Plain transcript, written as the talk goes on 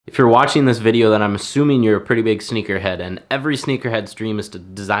If you're watching this video, then I'm assuming you're a pretty big sneakerhead, and every sneakerhead's dream is to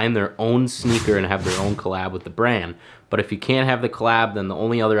design their own sneaker and have their own collab with the brand. But if you can't have the collab, then the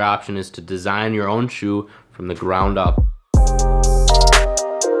only other option is to design your own shoe from the ground up.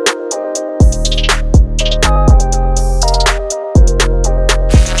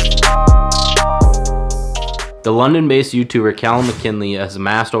 The London-based YouTuber Callum McKinley has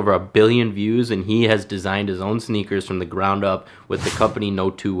amassed over 1 billion views, and he has designed his own sneakers from the ground up with the company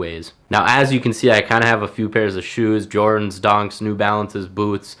Notwoways. Now, as you can see, I kind of have a few pairs of shoes: Jordans, Dunks, New Balances,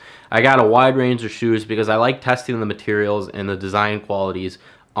 boots. I got a wide range of shoes because I like testing the materials and the design qualities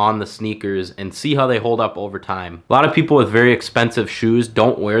on the sneakers and see how they hold up over time. A lot of people with very expensive shoes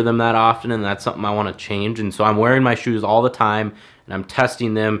don't wear them that often, and that's something I want to change. And so I'm wearing my shoes all the time, and I'm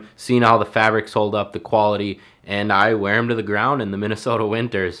testing them, seeing how the fabrics hold up, the quality, and I wear them to the ground in the Minnesota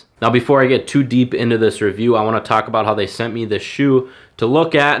winters. Now, before I get too deep into this review, I want to talk about how they sent me this shoe to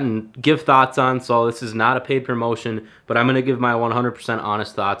look at and give thoughts on. So this is not a paid promotion, but I'm going to give my 100%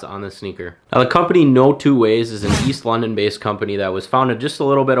 honest thoughts on this sneaker. Now, the company Notwoways is an East London-based company that was founded just a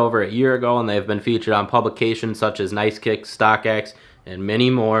little bit over a year ago, and they've been featured on publications such as WinonaKicks, StockX, and many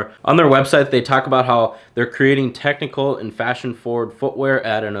more. On their website, they talk about how they're creating technical and fashion-forward footwear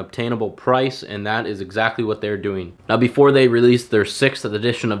at an obtainable price, and that is exactly what they're doing. Now, before they released their 6th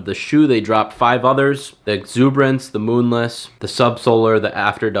edition of the shoe, they dropped 5 others: the Exuberance, the Moonless, the Subsolar, the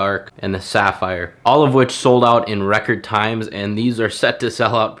After Dark, and the Sapphire, all of which sold out in record times, and these are set to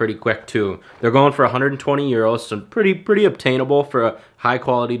sell out pretty quick too. They're going for 120 euros, so pretty obtainable for a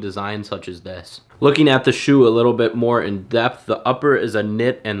high-quality design such as this. Looking at the shoe a little bit more in depth, the upper is a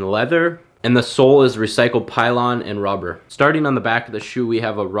knit and leather, and the sole is recycled pylon and rubber. Starting on the back of the shoe, we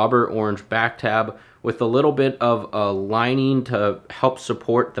have a rubber orange back tab with a little bit of a lining to help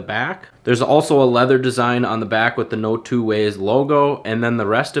support the back. There's also a leather design on the back with the Notwoways logo, and then the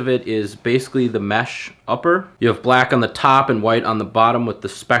rest of it is basically the mesh upper. You have black on the top and white on the bottom, with the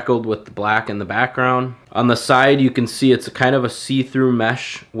speckled with the black in the background. On the side, you can see it's kind of a see-through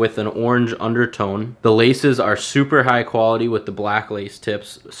mesh with an orange undertone. The laces are super high quality with the black lace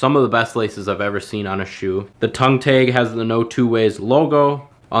tips. Some of the best laces I've ever seen on a shoe. The tongue tag has the Notwoways logo.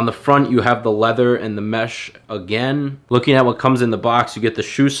 On the front, you have the leather and the mesh again. Looking at what comes in the box, you get the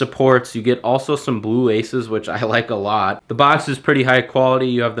shoe supports. You get also some blue laces, which I like a lot. The box is pretty high quality.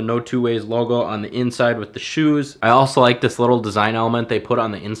 You have the Notwoways logo on the inside with the shoes. I also like this little design element they put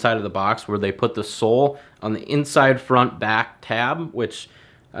on the inside of the box, where they put the sole on the inside front back tab, which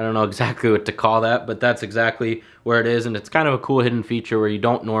I don't know exactly what to call that, but that's exactly where it is, and it's kind of a cool hidden feature where you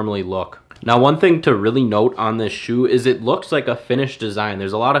don't normally look. Now, one thing to really note on this shoe is it looks like a finished design.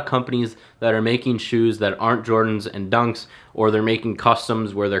 There's a lot of companies that are making shoes that aren't Jordans and Dunks, or they're making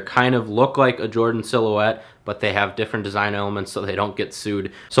customs where they kind of look like a Jordan silhouette, but they have different design elements so they don't get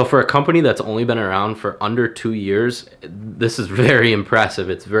sued. So for a company that's only been around for under 2 years, this is very impressive.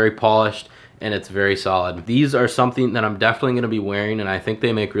 It's very polished, and it's very solid. These are something that I'm definitely going to be wearing, and I think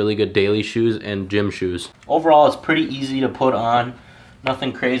they make really good daily shoes and gym shoes. Overall, it's pretty easy to put on.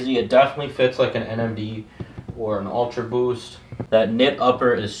 Nothing crazy. It definitely fits like an NMD or an Ultra Boost. That knit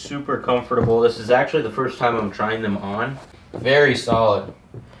upper is super comfortable. This is actually the first time I'm trying them on. Very solid.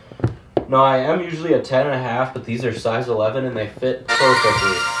 No, I am usually a 10.5, but these are size 11 and they fit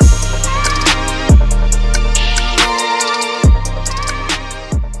perfectly.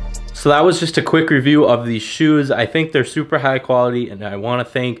 So that was just a quick review of these shoes. I think they're super high quality, and I want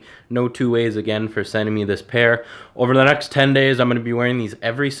to thank Notwoways again for sending me this pair. Over the next 10 days, I'm going to be wearing these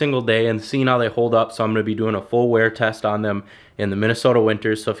every single day and seeing how they hold up. So I'm going to be doing a full wear test on them in the Minnesota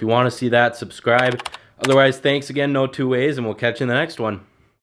winters. So if you want to see that, subscribe. Otherwise, thanks again, Notwoways, and we'll catch you in the next one.